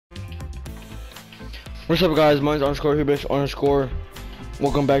What's up, guys? Mine's underscore Hubris underscore.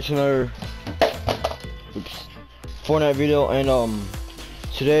 Welcome back to another Fortnite video, and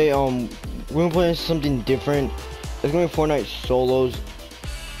today we're gonna play something different. It's gonna be Fortnite solos,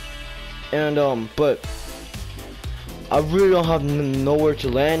 and but I really don't have nowhere to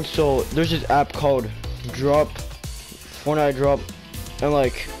land. So there's this app called Fortnite Drop, and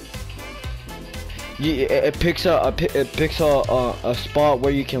like it picks a spot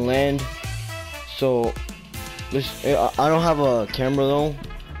where you can land. So I don't have a camera though,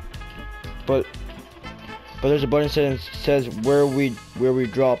 but there's a button that says where we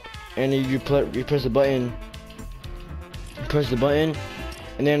drop, and you press the button,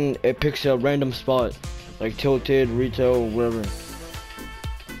 and then it picks a random spot like tilted, retail, whatever.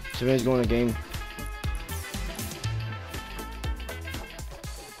 So let's go in a game.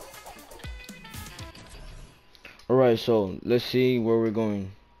 Alright, so let's see where we're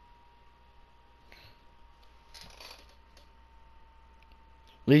going.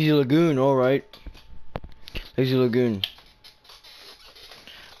 Lazy Lagoon, alright. Lazy Lagoon.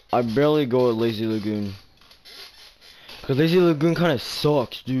 I barely go at Lazy Lagoon, cause Lazy Lagoon kinda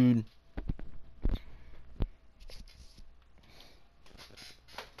sucks, dude.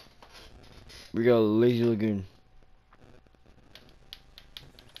 We got Lazy Lagoon.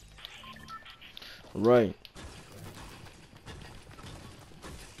 Right.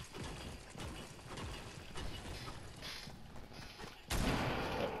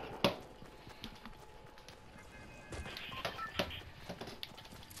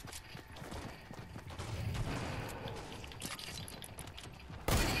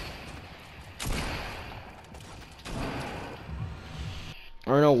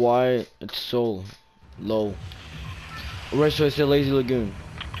 I don't know why it's so low. Alright, so I said Lazy Lagoon.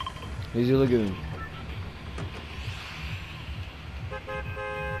 Lazy Lagoon.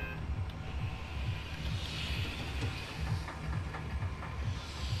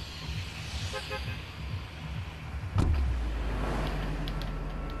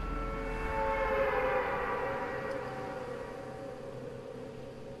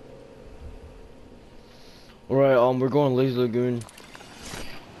 Alright, we're going Lazy Lagoon.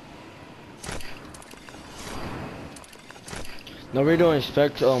 Now we don't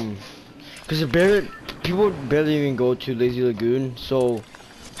expect, cause people barely even go to Lazy Lagoon, so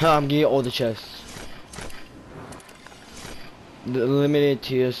I'm getting all the chests. The limited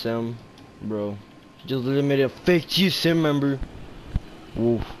TSM, bro. Just limited fake TSM member.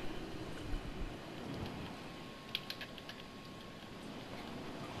 Woof.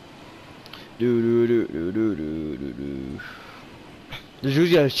 There's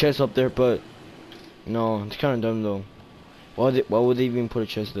usually a chest up there, but no, it's kind of dumb though. Why would they even put a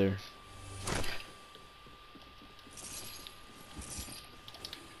chest there?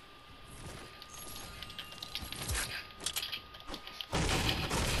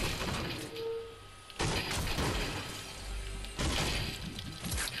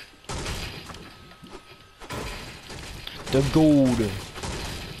 The gold.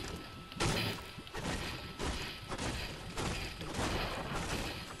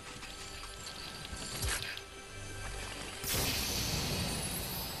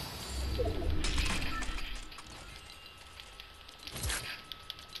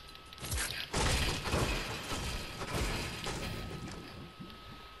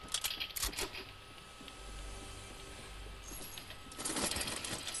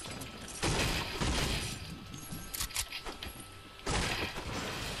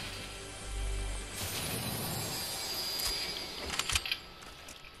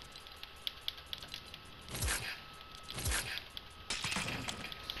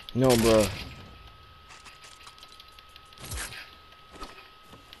 No, bro.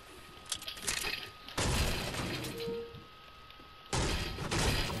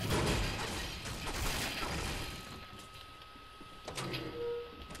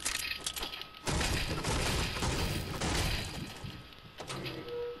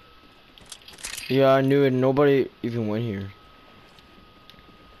 Yeah, I knew it. Nobody even went here.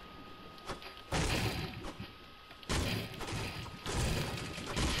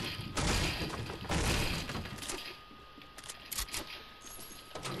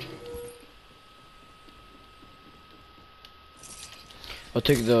 I'll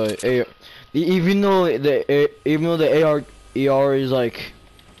take the AR. Even though the AR is like,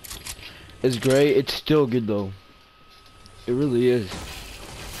 it's great, it's still good though. It really is.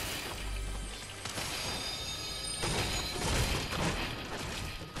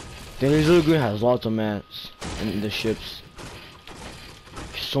 The Lazy Lagoon has lots of mats and the ships.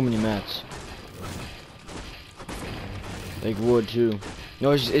 So many mats. Like wood too.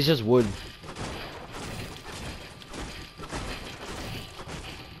 No, it's just wood.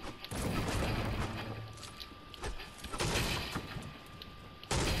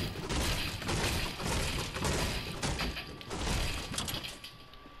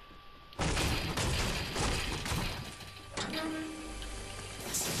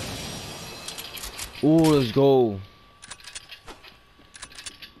 Ooh, let's go.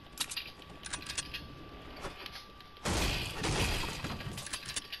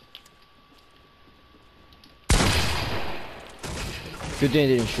 Good thing I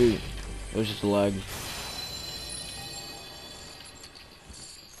didn't shoot. It was just a lag.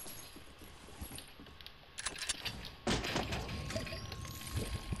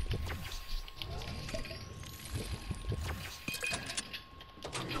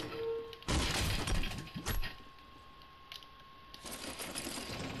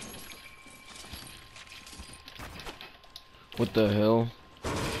 What the hell?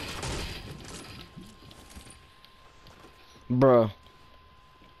 Bruh.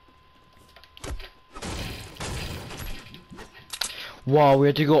 Wow, we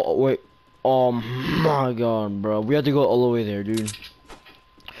have to go. Wait. Oh my god, bro. We have to go all the way there, dude.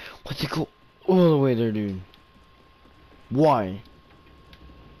 We have to go all the way there, dude. Why?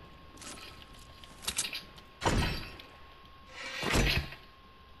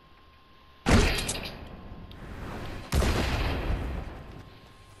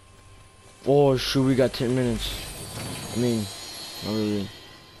 Oh shoot, we got 10 minutes. I mean, not really.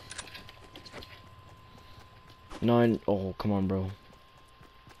 9. Oh, come on, bro.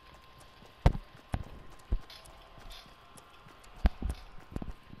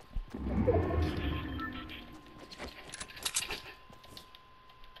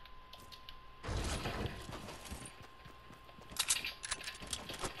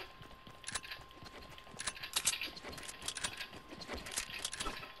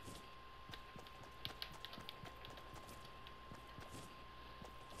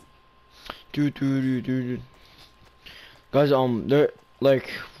 Dude. Guys, they're like,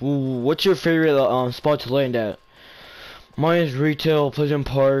 what's your favorite spot to land at? Mine is retail, Pleasant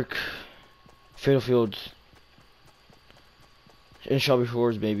Park, Fatal Fields, and Shelby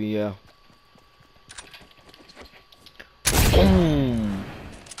Shores, maybe, yeah. Boom.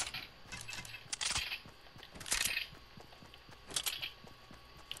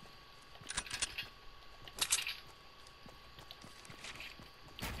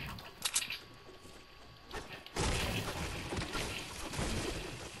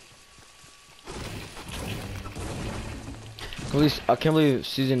 At least I can't believe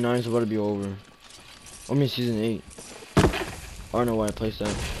season 9 is about to be over. I mean season 8. I don't know why I placed that.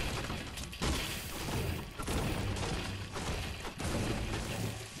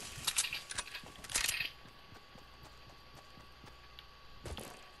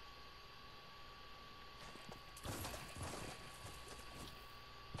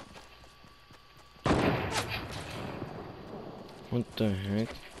 What the heck?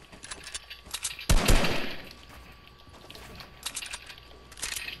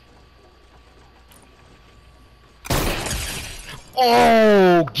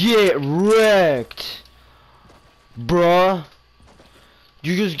 Oh, get wrecked, bruh.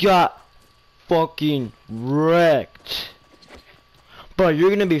 You just got fucking wrecked. Bro,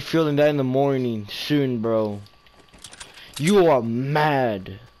 you're gonna be feeling that in the morning soon, bro. You are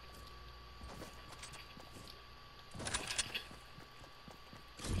mad.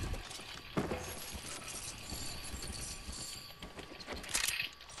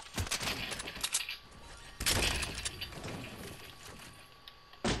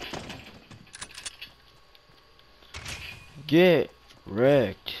 Get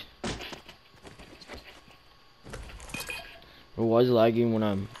wrecked. Bro, why is it lagging when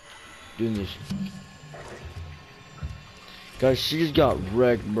I'm doing this? Guys, she just got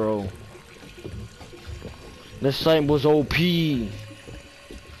wrecked, bro. This site was OP.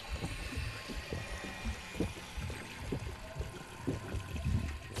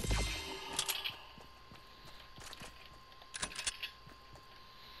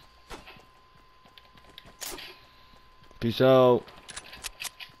 Peace out.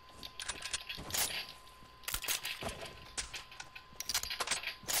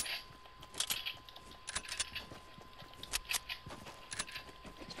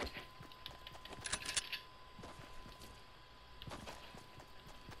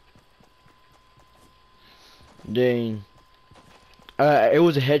 Dang. It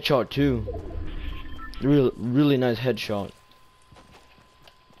was a headshot too. Really nice headshot.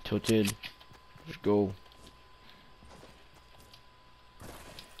 Tilted. Let's go.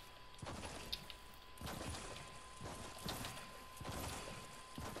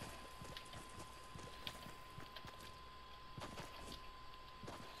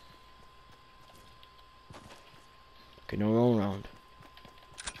 Okay, no roll round.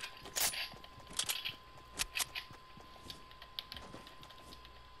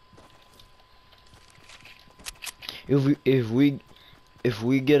 If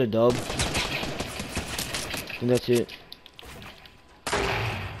we get a dub, And that's it.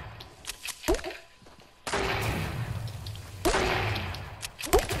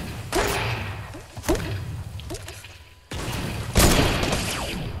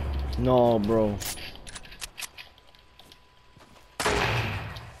 No, bro.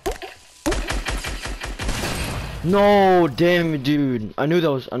 No, damn it, dude. I know she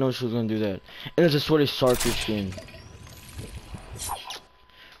was gonna do that. And it's a sweaty Starfish skin.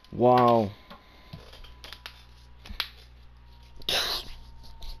 Wow.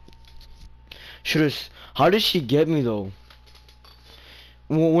 How did she get me though?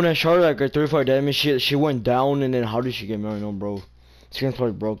 When I shot her like at 35 damage, she went down, and then how did she get me? I don't know, bro. Skin's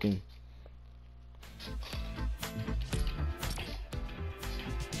probably broken.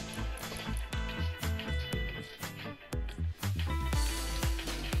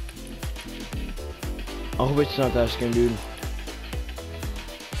 I hope it's not that skin, dude.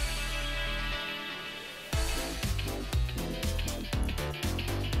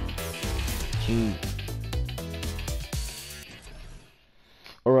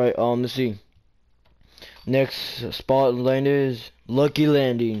 Alright, let's see. Next spot land is Lucky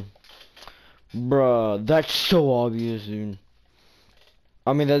Landing. Bruh, that's so obvious, dude.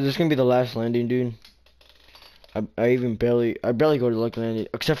 I mean, this is gonna be the last landing, dude. I barely go to Lucky Landing,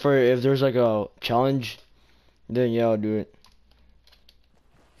 except for if there's like a challenge, then yeah, I'll do it.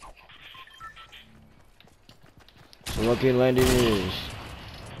 So Lucky Landing is.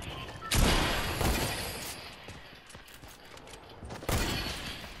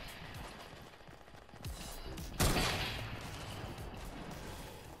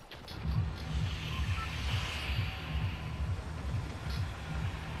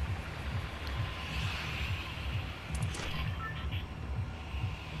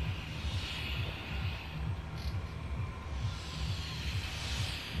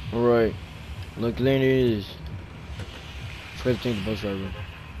 Alright, Lucky Landing is. Forget to think the bus driver.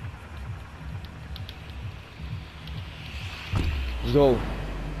 Let's go.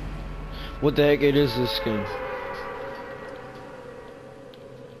 What the heck it is this skin?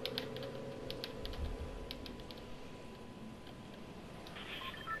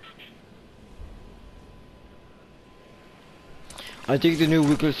 I think the new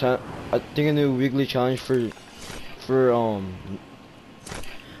weekly challenge for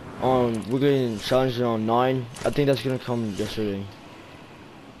weekly challenge on 9. I think that's gonna come yesterday.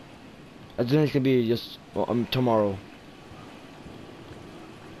 I think it's gonna be just tomorrow.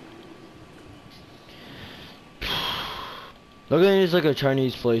 Look at it, it's like a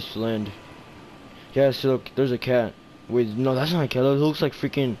Chinese place to land. Yeah, see, look, there's a cat. Wait, no, that's not a cat. It looks like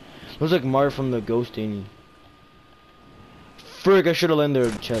looks like Mario from the Ghost thingy. Frick, I should have landed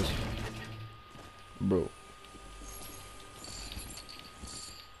their chest. Bro.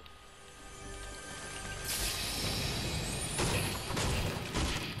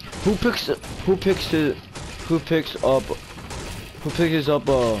 Who picks up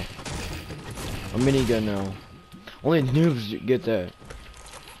a minigun now? Only noobs get that.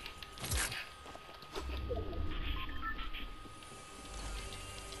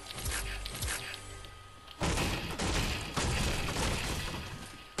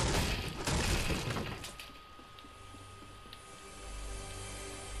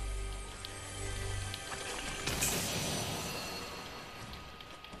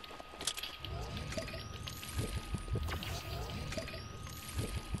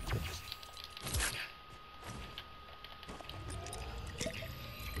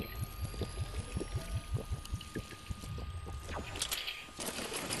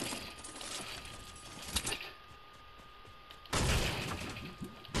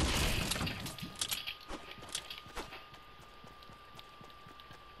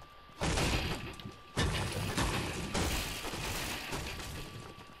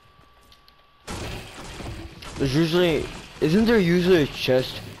 Isn't there usually a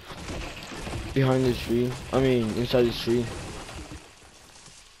chest behind this tree? I mean, inside this tree.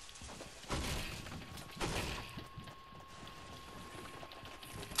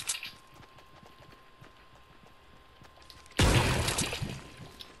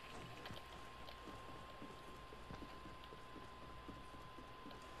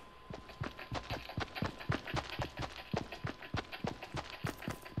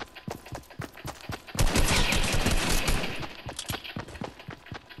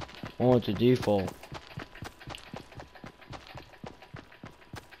 Oh, it's a default.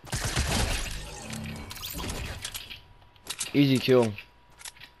 Easy kill.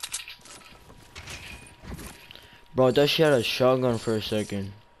 Bro, I thought she had a shotgun for a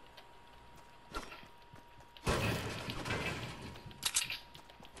second.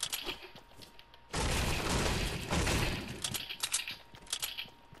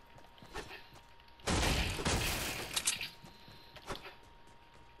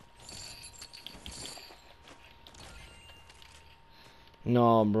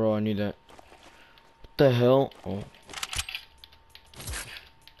 No, bro, I need that. What the hell? Oh.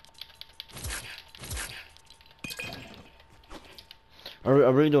 I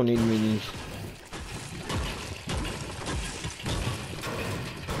really don't need minis.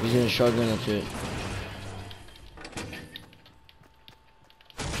 Using a shotgun, that's it.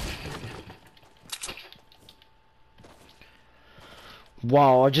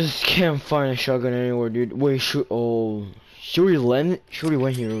 Wow, I just can't find a shotgun anywhere, dude. Wait, Shuri went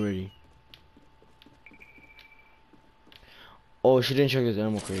here already. Oh, she didn't check his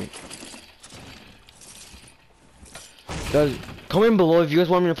animal crate. Guys, comment below if you guys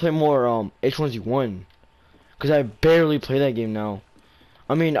want me to play more H1Z1. Cause I barely play that game now.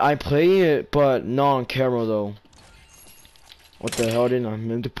 I mean, I play it, but not on camera though. What the hell didn't I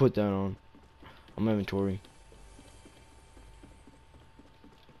meant to put that on my inventory?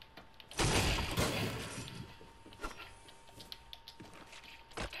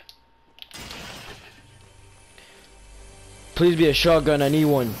 Please be a shotgun, I need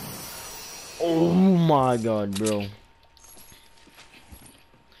one. Oh my god, bro.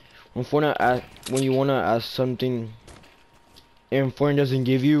 When you wanna ask something and Fortnite doesn't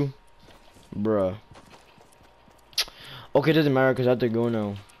give you, bruh. Okay, it doesn't matter because I have to go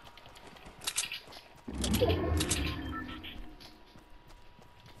now.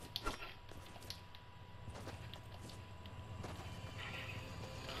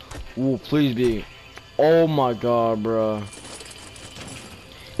 Ooh, please be. Oh my god, bruh.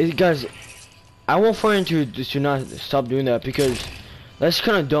 Guys, I want Fortnite to not stop doing that because that's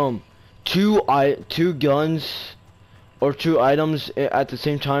kind of dumb. Two guns or two items at the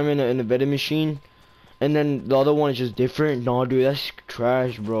same time in a vending machine, and then the other one is just different. No, dude, that's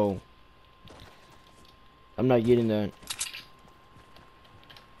trash, bro. I'm not getting that.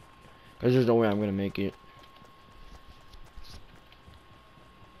 Cause there's no way I'm gonna make it.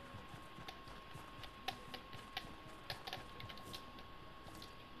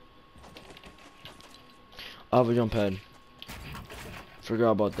 I have a jump pad.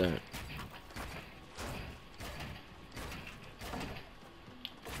 Forgot about that.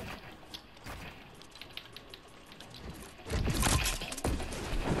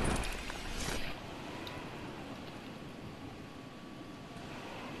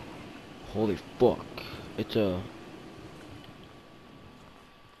 Holy fuck. It's a...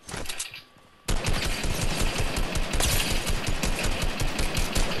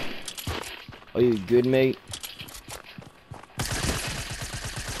 Are you good, mate?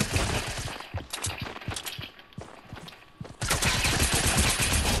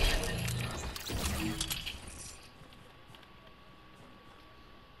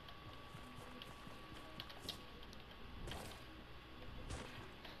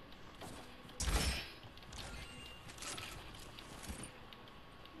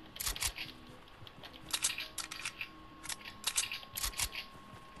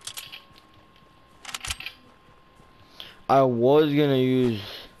 I was gonna use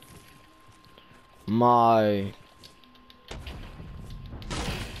my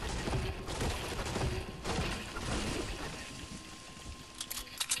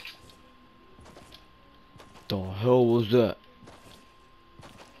the hell was that?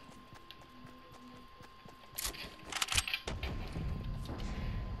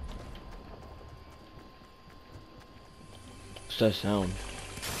 What's that sound?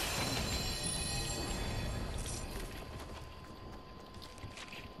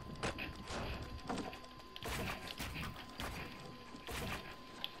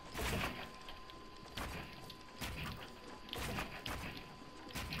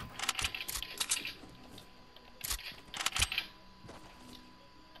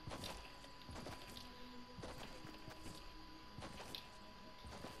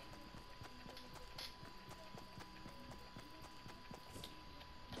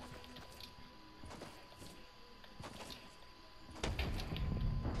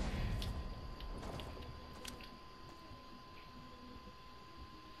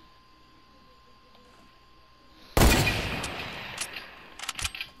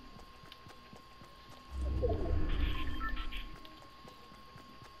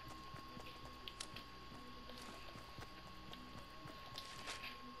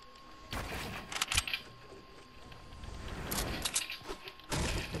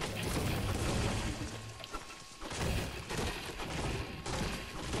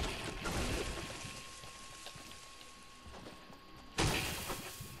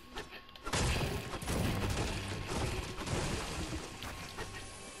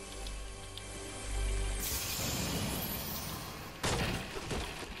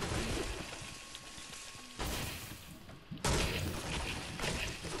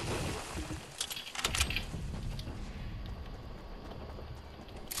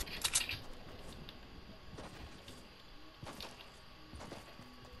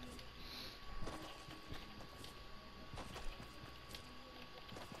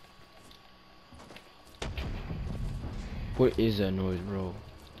 What is that noise, bro?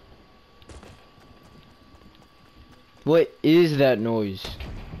 What is that noise?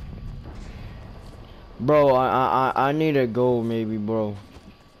 Bro, I need to go maybe, bro.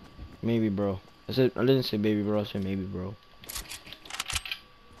 Maybe, bro. I didn't say baby, bro. I said maybe, bro.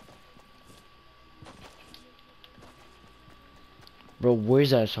 Bro, where's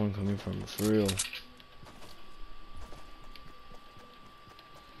that song coming from? For real.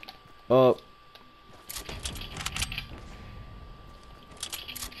 Uh.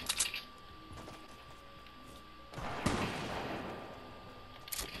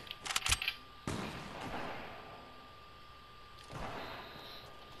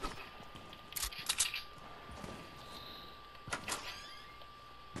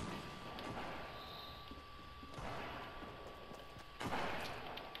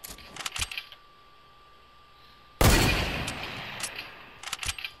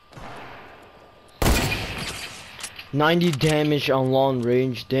 90 damage on long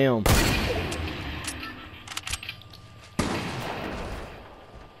range, damn.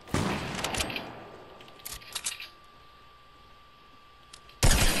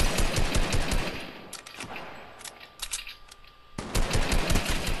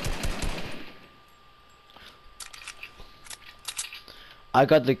 I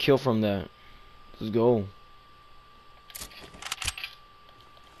got the kill from that. Let's go.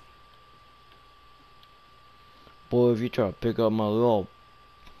 Boy, if you try to pick up my little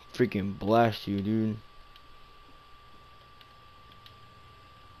freaking blast you, dude.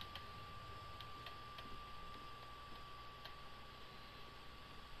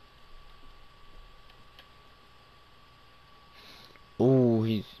 Oh,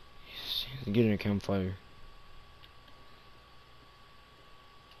 he's getting a campfire.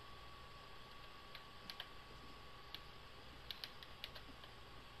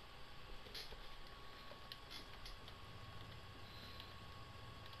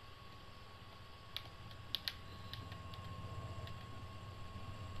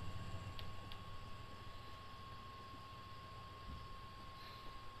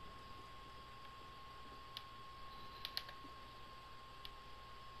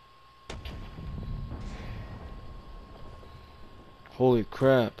 Holy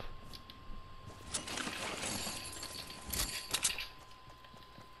crap.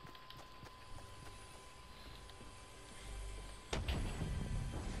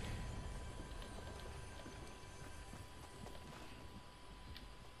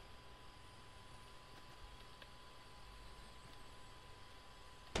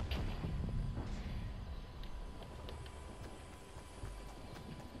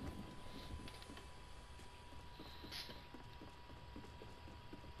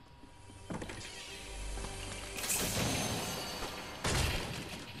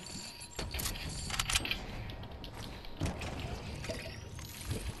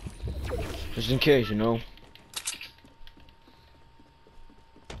 Just in case, you know.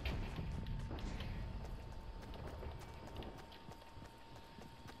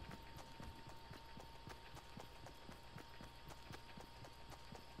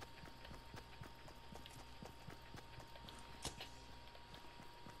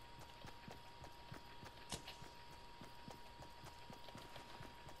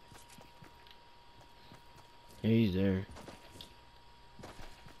 Yeah, he's there.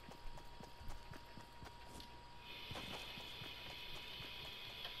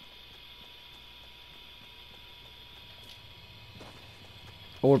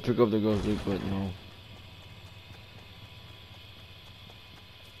 I would pick up the ghost loot, but no.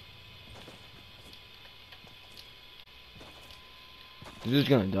 He's just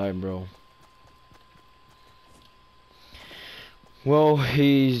gonna die, bro. Well,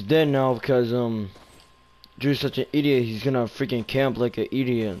 he's dead now because Drew's such an idiot. He's gonna freaking camp like an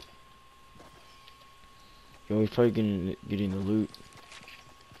idiot. Yo, he's probably getting the loot.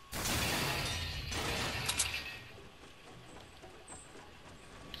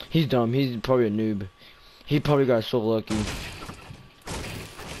 He's dumb. He's probably a noob. He probably got so lucky.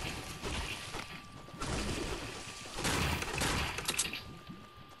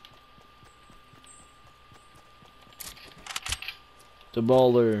 The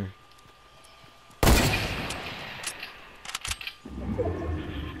baller.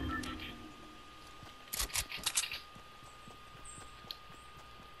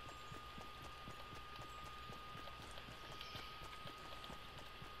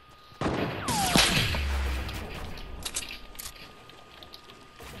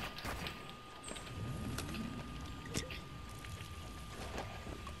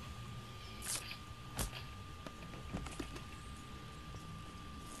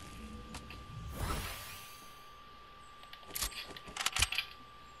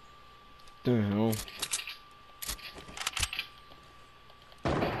 The hell?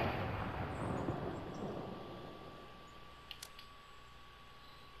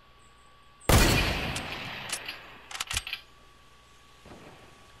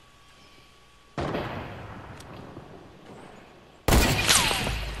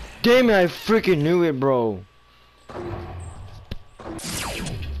 Damn it, I freaking knew it, bro.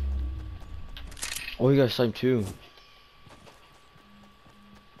 Oh, you got slime too.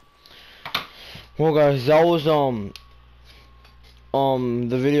 Well guys, that was the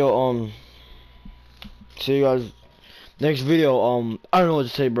video. See you guys next video. I don't know what to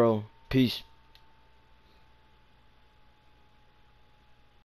say, bro. Peace.